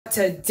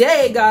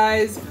Today,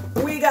 guys,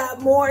 we got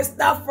more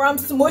stuff from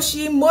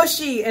Smooshy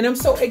Mushy, and I'm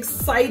so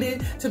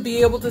excited to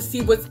be able to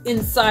see what's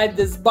inside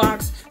this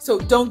box. So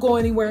don't go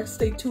anywhere,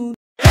 stay tuned.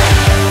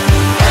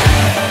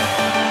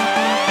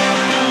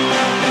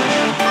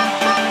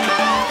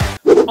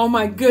 Oh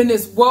my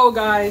goodness, whoa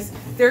guys,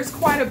 there's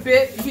quite a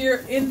bit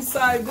here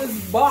inside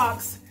this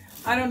box.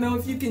 I don't know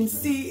if you can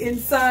see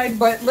inside,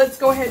 but let's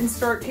go ahead and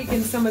start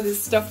taking some of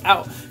this stuff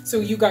out so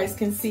you guys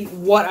can see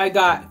what I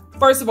got.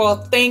 First of all,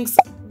 thanks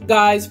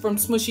guys from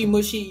Smooshy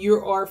Mushy.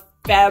 You are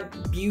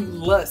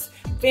fabulous,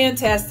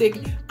 fantastic.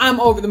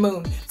 I'm over the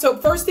moon. So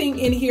first thing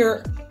in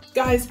here,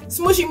 guys,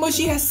 Smooshy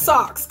Mushy has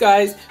socks,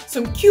 guys.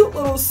 Some cute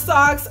little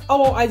socks.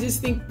 Oh, I just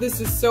think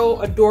this is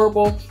so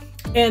adorable.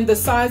 And the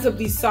size of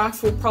these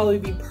socks will probably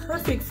be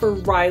perfect for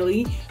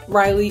Riley.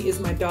 Riley is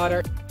my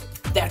daughter.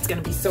 That's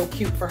gonna be so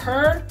cute for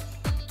her.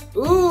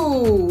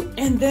 Ooh,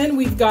 and then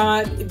we've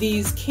got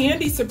these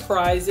candy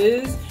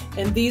surprises,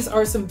 and these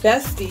are some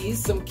besties,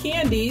 some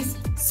candies,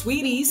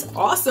 sweeties,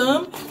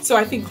 awesome. So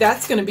I think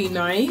that's gonna be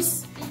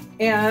nice.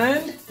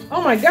 And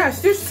oh my gosh,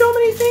 there's so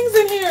many things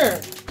in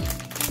here.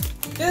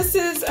 This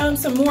is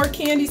some more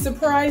candy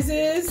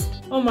surprises.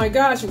 Oh my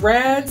gosh,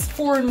 Radz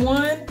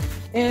 4-in-1,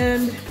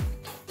 and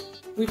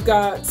we've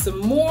got some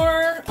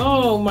more.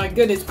 Oh my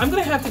goodness, I'm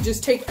gonna have to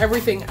just take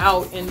everything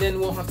out and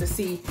then we'll have to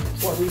see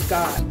what we've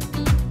got.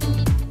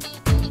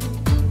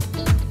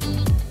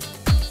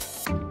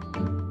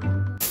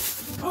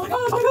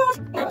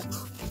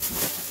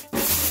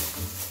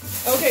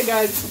 Okay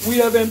guys, we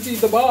have emptied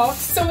the box.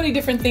 So many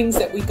different things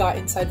that we got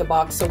inside the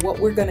box. So what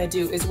we're gonna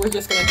do is we're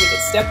just gonna take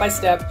it step by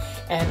step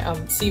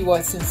and see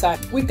what's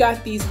inside. We've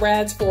got these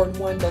Radz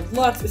 4-in-1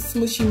 Deluxe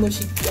Smooshy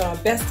Mushy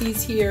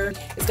Besties here.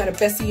 It's got a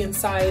Bestie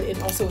inside,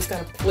 and also it's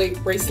got a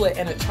bracelet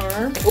and a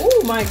charm.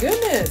 Oh my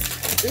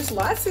goodness, there's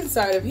lots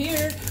inside of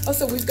here.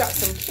 Also, we've got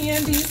some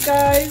candies,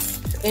 guys,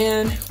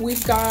 and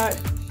we've got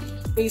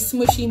a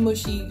Smooshy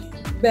Mushy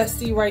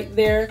Bestie right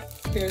there.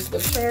 Here's the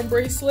charm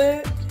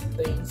bracelet.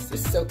 Things.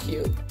 It's so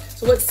cute.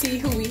 So let's see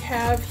who we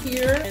have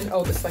here. And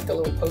oh, there's like a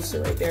little poster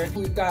right there.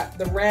 We've got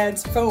the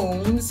Radz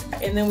foams,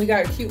 and then we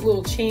got a cute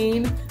little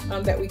chain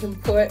that we can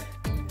put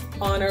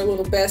on our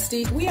little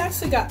bestie. We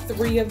actually got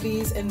 3 of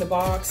these in the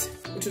box,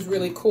 which was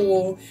really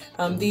cool.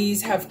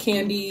 These have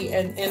candy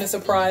and a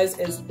surprise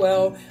as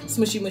well.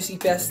 Smooshy Mushy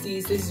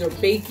Besties. These are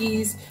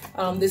Bakies.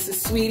 This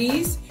is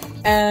Sweeties.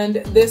 And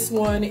this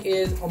one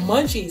is a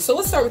Munchie. So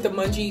let's start with the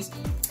Munchies.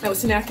 I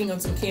was snacking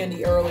on some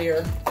candy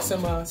earlier,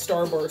 some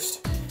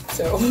Starburst.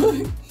 So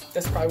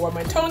that's probably why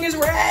my tongue is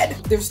red.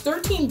 There's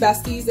 13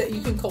 besties that you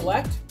can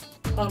collect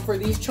for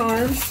these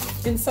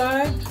charms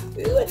inside.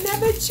 Ooh,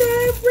 another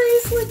charm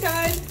bracelet,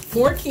 guys.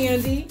 More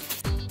candy.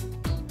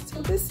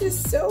 So this is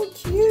so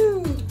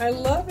cute. I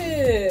love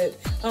it.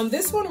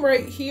 This one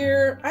right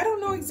here, I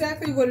don't know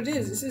exactly what it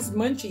is. This is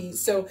Munchies.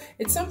 So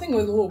it's something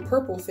with a little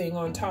purple thing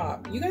on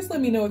top. You guys let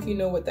me know if you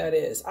know what that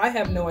is. I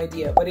have no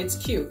idea, but it's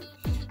cute.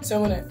 So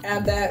I'm gonna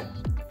add that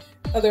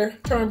other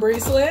charm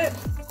bracelet.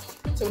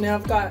 So now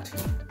I've got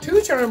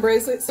 2 charm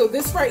bracelets. So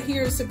this right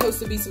here is supposed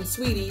to be some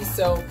sweeties.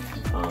 So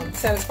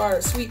satisfy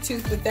our sweet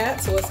tooth with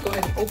that. So let's go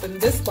ahead and open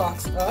this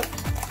box up.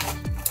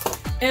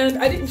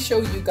 And I didn't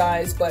show you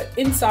guys, but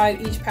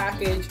inside each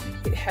package,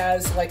 it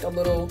has like a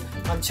little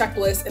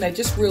checklist. And I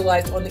just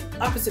realized on the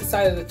opposite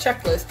side of the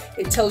checklist,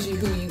 it tells you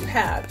who you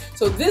have.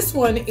 So this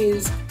one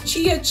is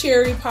Chia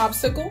Cherry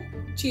Popsicle.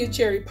 Chia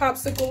Cherry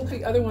Popsicle.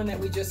 The other one that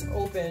we just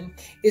opened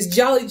is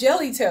Jolly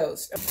Jelly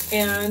Toast.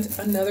 And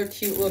another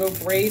cute little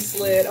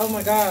bracelet. Oh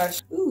my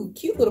gosh. Ooh,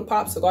 cute little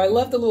popsicle. I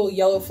love the little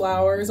yellow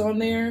flowers on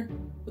there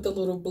with the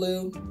little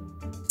blue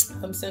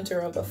center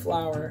of the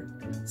flower.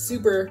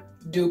 Super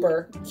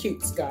duper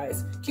cutes,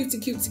 guys.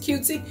 Cutesy, cutesy,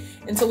 cutesy.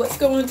 And so let's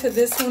go into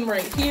this one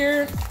right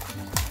here.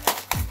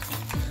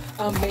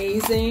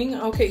 Amazing.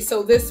 Okay,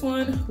 so this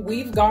one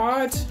we've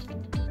got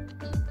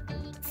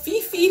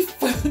Fifi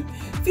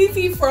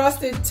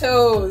Frosted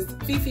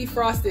Toast. Fifi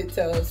Frosted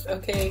Toast.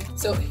 Okay,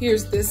 so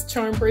here's this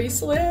charm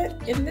bracelet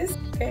in this.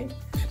 Okay.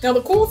 Now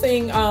the cool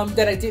thing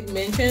that I didn't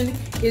mention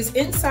is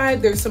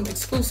inside there's some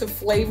exclusive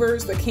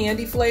flavors, the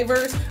candy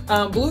flavors.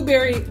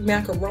 Blueberry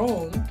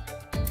macaron,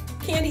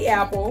 candy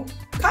apple,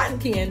 cotton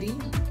candy,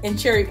 and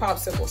cherry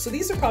popsicle. So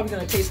these are probably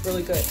gonna taste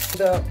really good.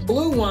 The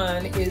blue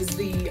one is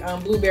the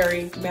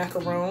blueberry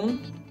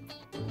macaron.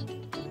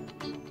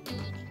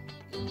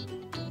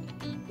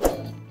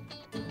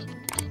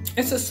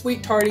 It's a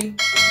sweet tarty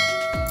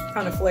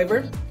kind of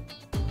flavor.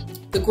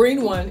 The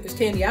green one is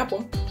candy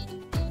apple.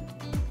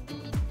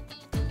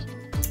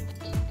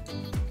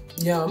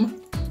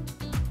 Yum.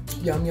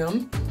 Yum,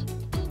 yum.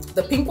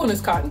 The pink one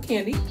is cotton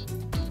candy.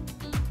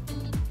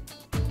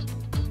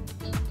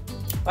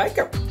 Like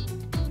it.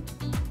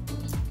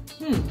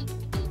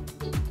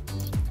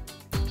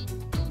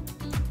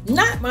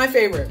 Not my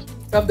favorite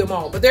of them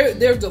all, but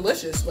they're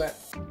delicious, but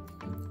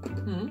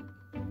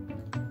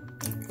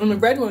and the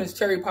red one is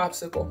cherry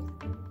popsicle.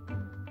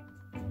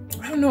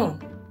 I don't know.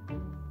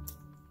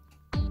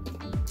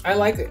 I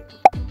like it.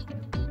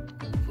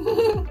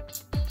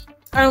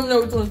 I don't know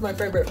which one's my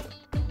favorite.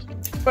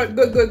 But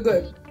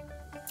good.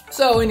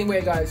 So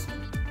anyway, guys,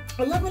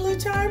 I love our little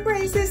charm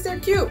bracelets. They're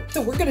cute.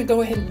 So we're gonna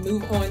go ahead and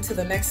move on to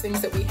the next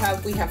things that we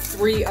have. We have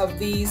 3 of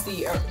these.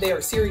 They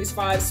are Series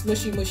 5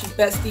 Smooshy Mushy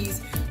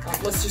Besties.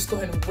 Let's just go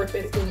ahead and rip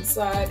it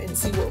inside and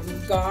see what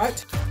we've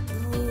got.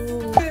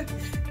 Ooh,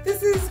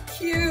 this is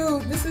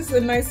cute. This is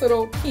a nice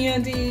little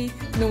candy.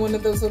 You know, one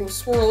of those little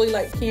swirly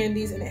like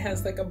candies, and it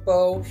has like a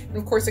bow. And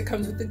of course it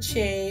comes with the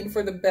chain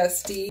for the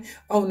bestie.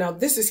 Oh, now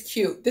this is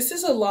cute. This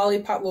is a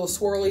lollipop, little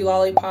swirly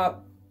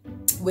lollipop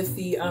with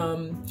the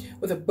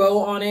with a bow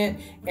on it,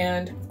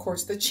 and of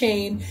course the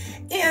chain.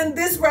 And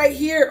this right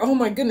here, oh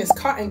my goodness,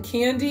 cotton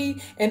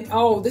candy. And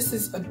oh, this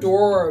is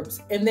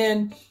adorbs. And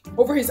then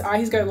over his eye,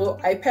 he's got a little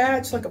eye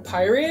patch like a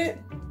pirate,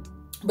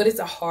 but it's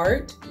a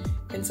heart.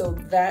 And so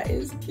that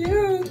is cute.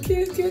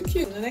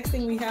 And the next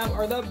thing we have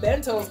are the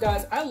bentos,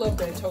 guys. I love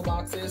bento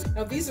boxes.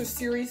 Now these are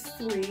Series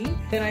 3.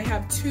 Then I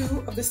have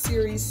 2 of the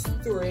Series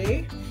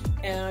 3.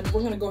 And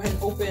we're gonna go ahead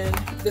and open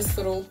this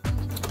little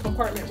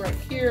compartment right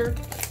here.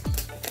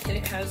 And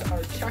it has our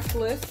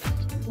checklist.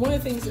 One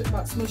of the things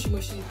about Smooshy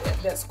Mushy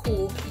that's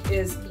cool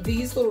is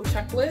these little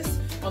checklists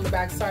on the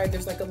back side.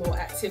 There's like a little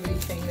activity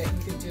thing that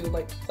you can do,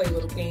 like play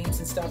little games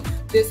and stuff.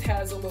 This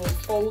has a little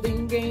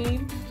folding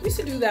game. We used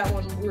to do that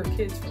when we were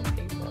kids from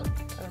paper.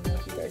 I don't know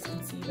if you guys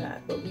can see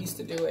that, but we used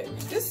to do it.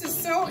 This is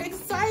so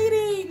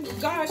exciting.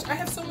 Gosh, I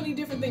have so many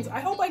different things. I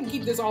hope I can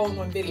keep this all in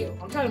one video.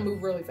 I'm trying to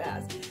move really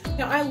fast.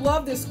 Now, I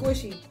love this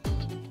squishy.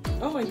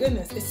 Oh my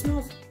goodness, it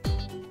smells,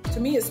 to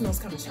me it smells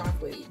kind of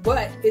chocolatey,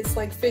 but it's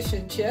like fish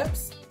and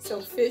chips. So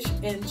fish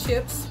and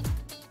chips.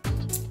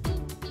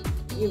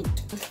 Cute.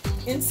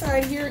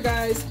 Inside here,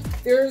 guys,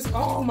 there's,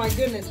 oh my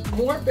goodness,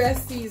 more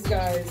besties,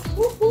 guys.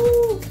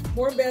 Woohoo!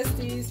 More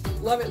besties.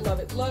 Love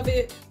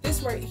it.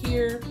 This right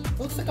here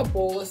looks like a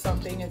bowl of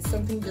something. It's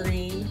something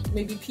green,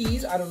 maybe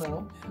peas, I don't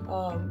know.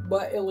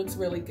 But it looks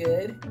really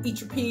good.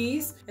 Eat your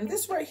peas. And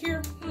this right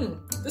here,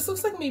 this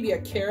looks like maybe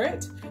a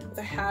carrot with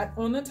a hat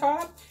on the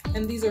top.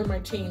 And these are my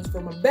chains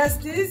for my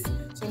besties.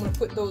 So I'm gonna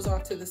put those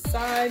off to the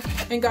side.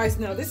 And guys,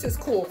 now this is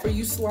cool. For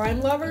you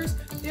slime lovers,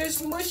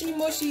 there's Smooshy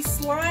Mushy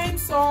slime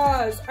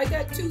sauce. I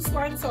got 2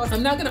 slime sauce.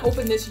 I'm not gonna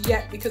open this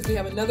yet because we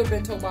have another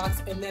bento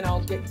box, and then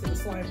I'll get to the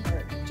slime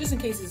part, just in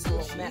case it's a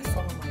little mess.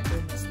 Oh my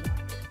goodness.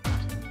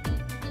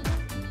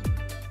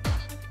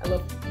 I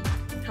love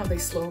how they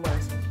slow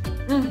rise.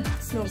 It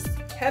smells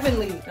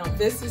heavenly. Now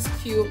this is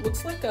cute.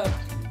 Looks like a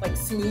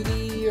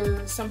smoothie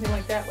or something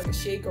like that, like a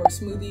shake or a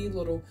smoothie,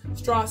 little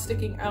straw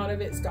sticking out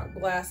of it. It's got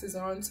glasses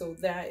on, so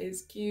that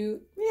is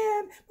cute.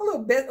 Man, a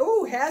little bit.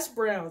 Oh, hash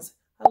browns.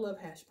 I love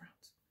hash browns.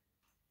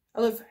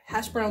 I love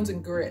hash browns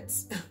and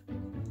grits.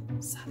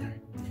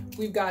 Southern.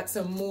 We've got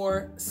some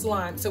more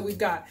slime. So we've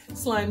got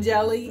slime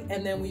jelly,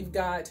 and then we've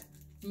got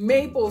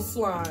maple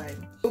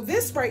slime. So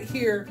this right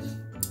here,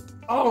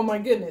 oh my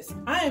goodness,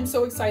 I am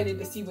so excited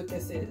to see what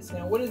this is.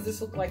 Now, what does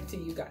this look like to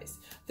you guys?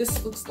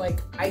 This looks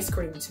like ice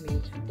cream to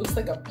me. Looks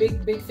like a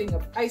big thing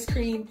of ice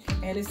cream,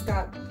 and it's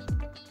got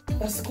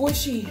a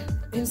squishy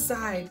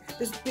inside,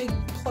 this big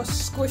plush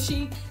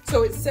squishy.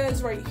 So it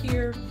says right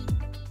here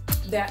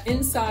that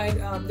inside,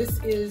 this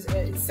is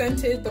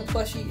scented. The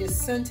plushie is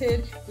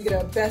scented. We get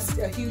a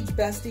huge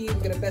bestie.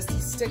 We get a bestie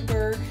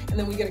sticker, and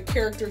then we get a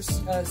character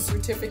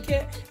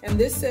certificate. And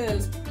this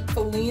says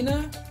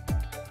Felina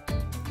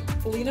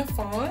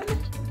Fawn,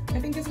 I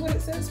think is what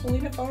it says.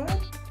 Felina Fawn.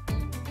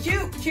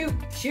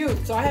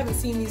 Cute. So I haven't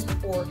seen these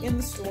before in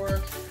the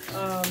store.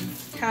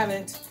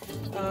 Haven't.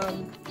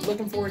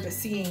 Looking forward to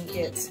seeing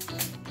it.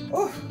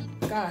 Oh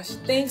gosh,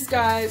 thanks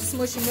guys.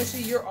 Smooshy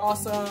Mushy, you're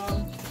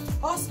awesome.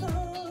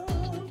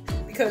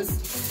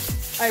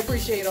 Because I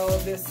appreciate all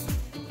of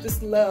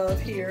this love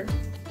here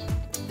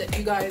that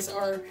you guys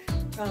are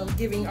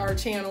giving our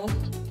channel.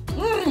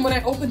 When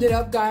I opened it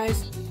up,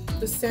 guys,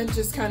 the scent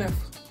just kind of,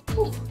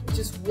 it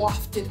just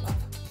wafted up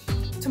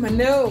to my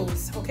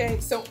nose. Okay,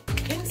 so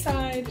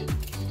inside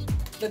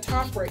the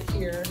top right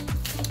here,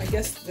 I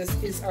guess this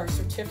is our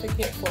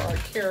certificate for our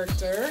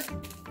character.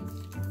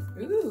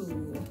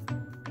 Ooh.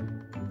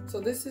 So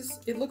this is,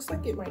 it looks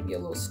like it might be a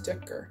little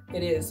sticker.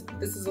 It is.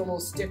 This is a little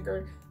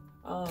sticker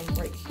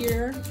right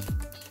here.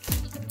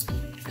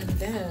 And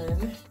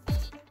then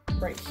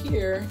right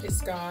here, it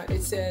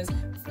says,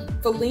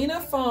 Felina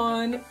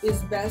Fawn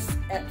is best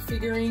at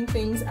figuring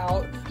things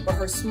out, but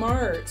her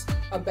smarts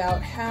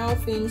about how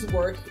things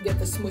work get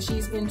the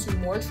smushies into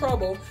more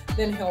trouble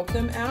than help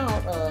them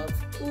out of.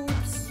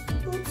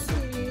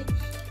 Oopsie.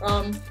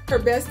 Her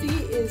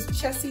bestie is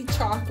Chessy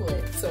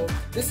Chocolate. So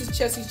this is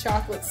Chessy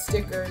Chocolate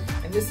sticker,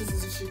 and this is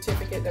a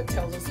certificate that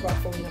tells us about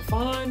Felina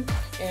Fawn,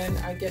 and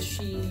I guess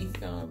she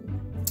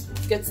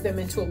gets them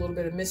into a little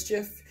bit of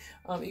mischief,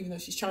 even though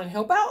she's trying to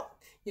help out.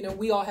 You know,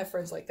 we all have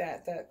friends like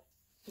that,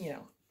 you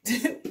know,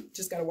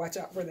 just gotta watch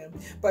out for them.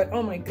 But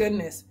oh my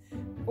goodness.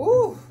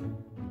 Ooh,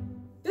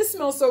 this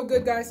smells so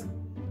good, guys.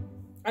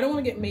 I don't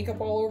want to get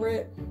makeup all over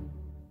it,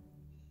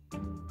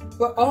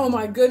 but oh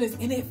my goodness,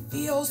 and it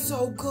feels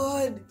so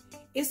good.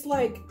 It's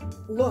like,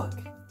 look,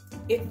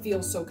 it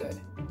feels so good.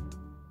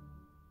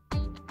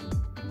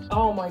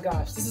 Oh my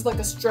gosh, this is like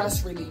a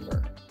stress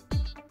reliever.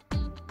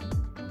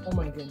 Oh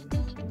my goodness.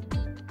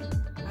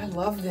 I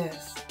love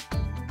this.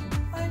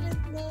 I'm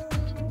in love.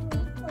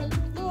 I'm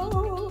in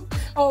love.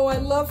 Oh, I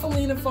love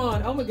Felina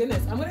Fawn. Oh my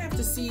goodness. I'm gonna have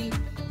to see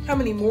how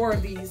many more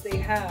of these they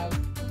have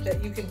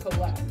that you can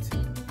collect.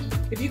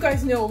 If you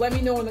guys know, let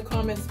me know in the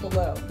comments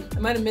below. I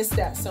might have missed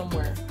that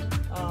somewhere.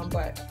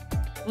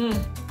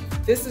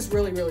 This is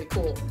really, really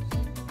cool.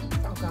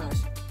 Oh gosh.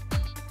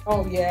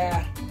 Oh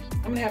yeah.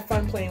 I'm gonna have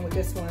fun playing with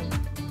this one.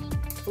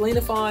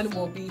 Felina Fawn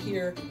will be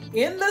here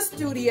in the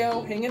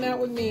studio, hanging out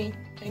with me.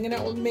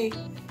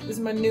 This is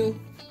my new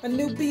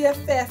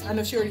BFF. I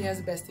know she already has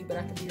a bestie, but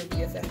I can be her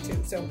BFF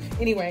too. So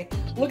anyway,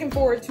 looking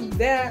forward to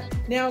that.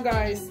 Now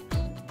guys,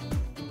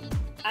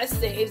 I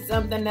saved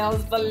something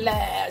else for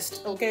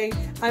last, okay?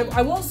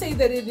 I won't say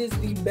that it is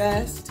the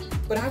best,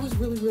 but I was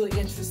really, really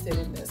interested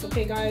in this,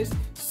 okay guys?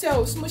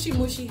 So Smooshy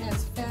Mushy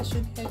has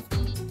fashion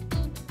headphones.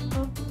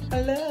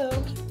 Hello,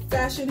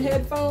 fashion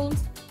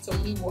headphones. So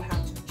we will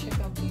have to check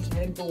out these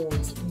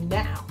headphones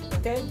now,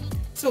 okay?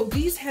 So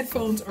these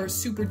headphones are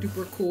super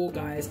duper cool,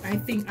 guys. I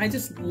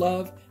just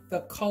love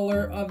the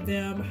color of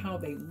them, how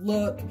they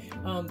look,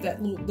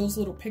 those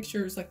little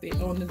pictures, like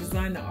on the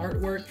design, the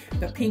artwork,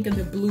 the pink and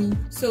the blue,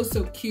 so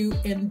cute.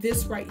 And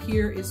this right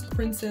here is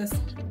Princess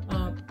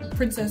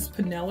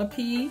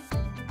Penelope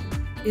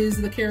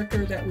is the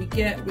character that we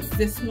get with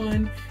this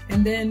one.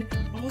 And then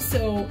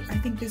also, I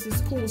think this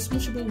is cool,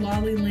 Smushable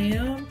Lolly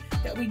Lamb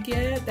that we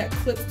get that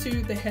clips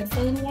to the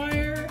headphone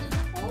wire.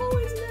 Oh,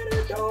 isn't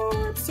that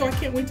adorable? So I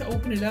can't wait to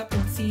open it up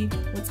and see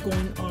what's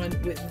going on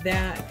with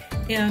that.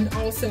 And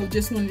also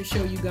just wanted to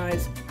show you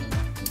guys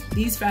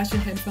these fashion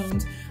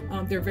headphones.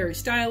 They're very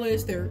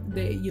stylish.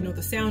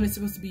 The sound is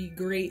supposed to be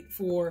great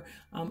for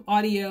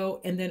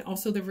audio, and then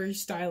also they're very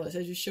stylish.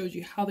 I just showed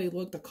you how they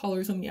look, the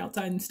colors on the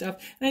outside and stuff.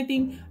 And I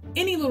think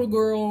any little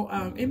girl,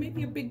 and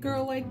maybe a big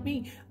girl like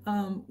me,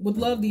 would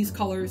love these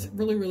colors.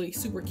 Really, really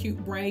super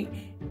cute, bright.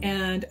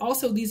 And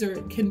also these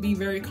can be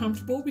very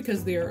comfortable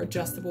because they're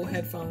adjustable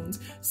headphones.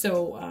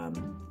 So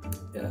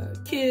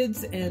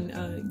kids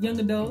and young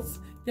adults,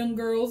 young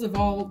girls of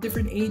all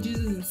different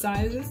ages and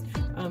sizes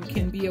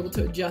can be able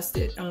to adjust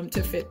it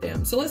to fit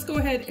them. So let's go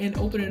ahead and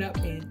open it up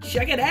and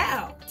check it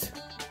out.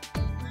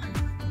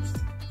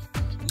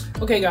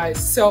 Okay guys,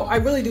 so I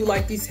really do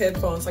like these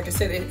headphones. Like I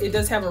said, it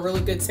does have a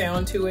really good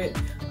sound to it.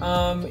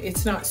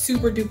 It's not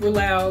super duper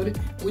loud,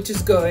 which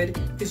is good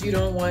because you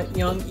don't want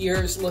young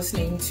ears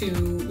listening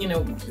to,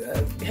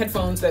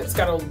 headphones that's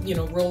got a,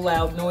 real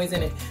loud noise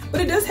in it.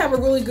 But it does have a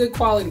really good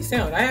quality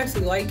sound. I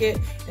actually like it.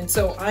 And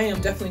so I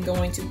am definitely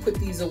going to put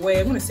these away.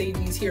 I'm going to save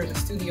these here in the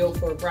studio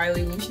for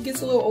Riley when she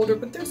gets a little older,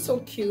 but they're so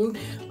cute.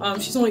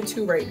 She's only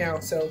 2 right now,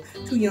 so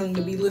too young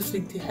to be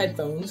listening to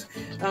headphones.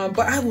 But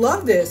I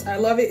love this. I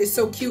love it. It's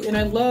so cute. And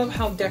I love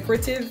how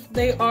decorative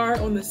they are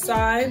on the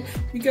side.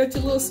 You got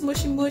your little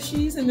smushy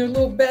mushies and their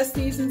little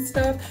besties and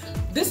stuff.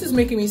 This is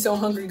making me so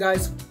hungry,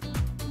 guys.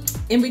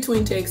 In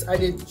between takes, I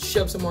did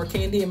shove some more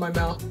candy in my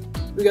mouth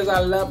because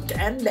I love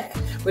candy.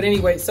 But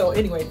anyway,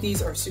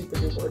 these are super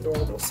duper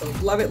adorable. So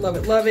love it, love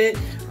it, love it.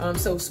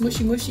 So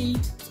Smooshy Mushy,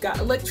 it's got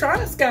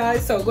electronics,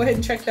 guys. So go ahead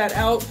and check that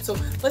out. So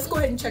let's go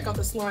ahead and check out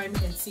the slime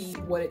and see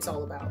what it's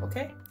all about,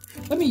 okay?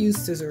 Let me use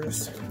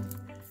scissors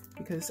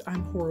because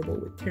I'm horrible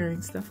with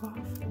tearing stuff off.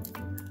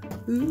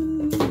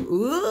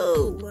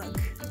 Ooh, look.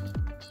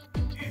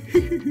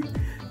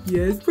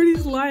 Yeah, it's pretty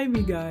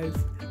slimy, guys.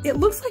 It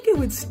looks like it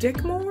would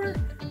stick more,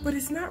 but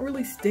it's not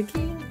really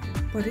sticking.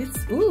 But it's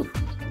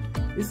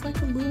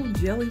like a little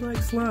jelly-like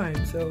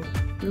slime, so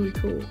really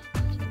cool.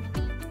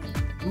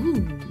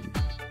 Ooh,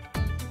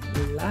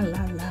 la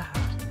la la.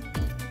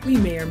 We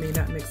may or may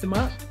not mix them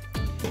up.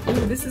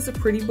 Ooh, this is a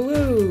pretty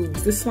blue.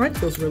 This slime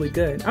feels really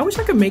good. I wish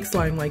I could make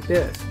slime like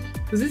this,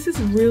 because this is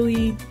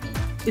really,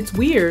 it's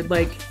weird.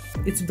 Like,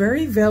 it's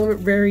very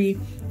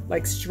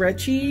like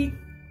stretchy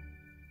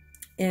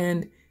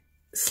and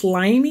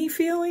slimy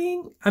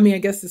feeling. I mean, I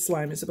guess the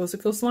slime is supposed to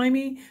feel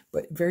slimy,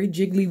 but very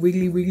jiggly,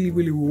 wiggly, wiggly,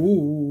 wiggly.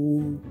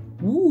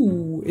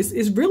 Ooh,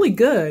 it's really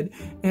good.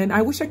 And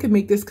I wish I could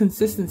make this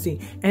consistency.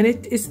 And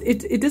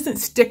it doesn't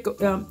stick.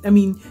 I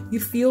mean,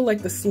 you feel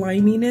like the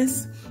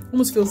sliminess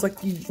almost feels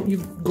like you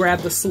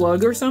grabbed a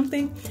slug or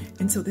something.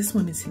 And so this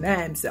one is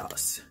slime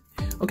sauce.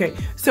 Okay,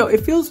 so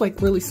it feels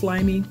like really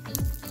slimy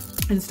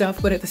and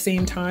stuff, but at the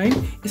same time,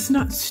 it's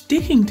not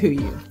sticking to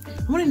you.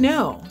 I want to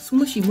know,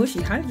 Smooshy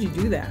Mushy, how did you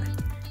do that?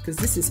 Because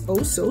this is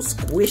oh so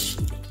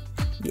squishy.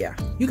 Yeah,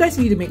 you guys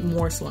need to make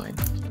more slime.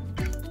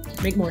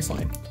 Make more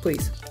slime,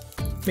 please.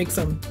 Make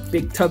some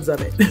big tubs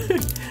of it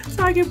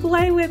so I can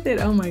play with it.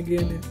 Oh my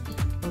goodness.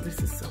 Oh,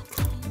 this is so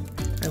cool.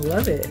 I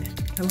love it.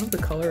 I love the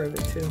color of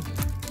it too.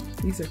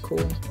 These are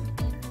cool.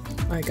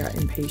 I got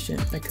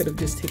impatient. I could have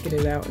just taken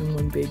it out in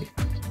one big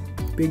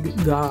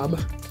gob.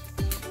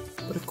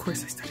 But of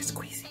course I started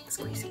squeezing.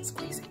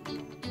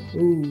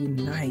 Ooh,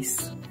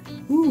 nice.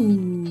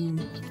 Ooh.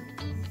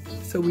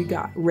 So we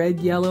got red,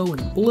 yellow,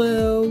 and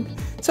blue.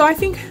 So I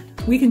think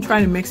we can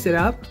try to mix it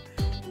up.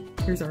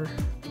 Here's our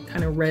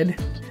kind of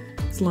red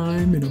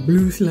slime and a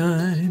blue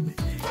slime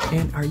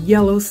and our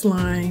yellow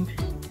slime.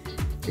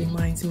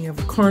 Reminds me of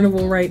a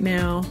carnival right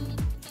now.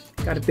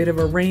 Got a bit of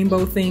a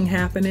rainbow thing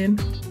happening.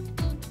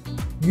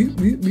 Beep,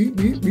 beep, beep,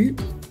 beep, beep.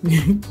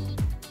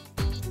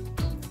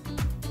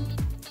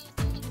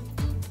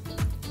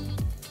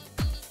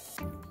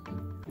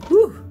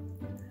 Whew.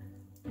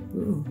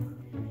 Ooh.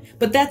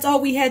 But that's all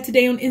we had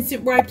today on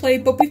Instant Ride Play.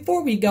 But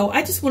before we go,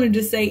 I just wanted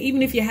to say,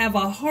 even if you have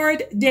a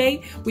hard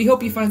day, we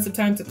hope you find some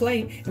time to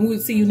play. And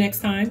we'll see you next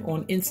time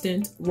on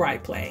Instant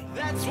Ride Play.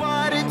 That's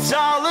what it's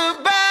all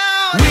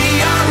about.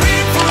 We are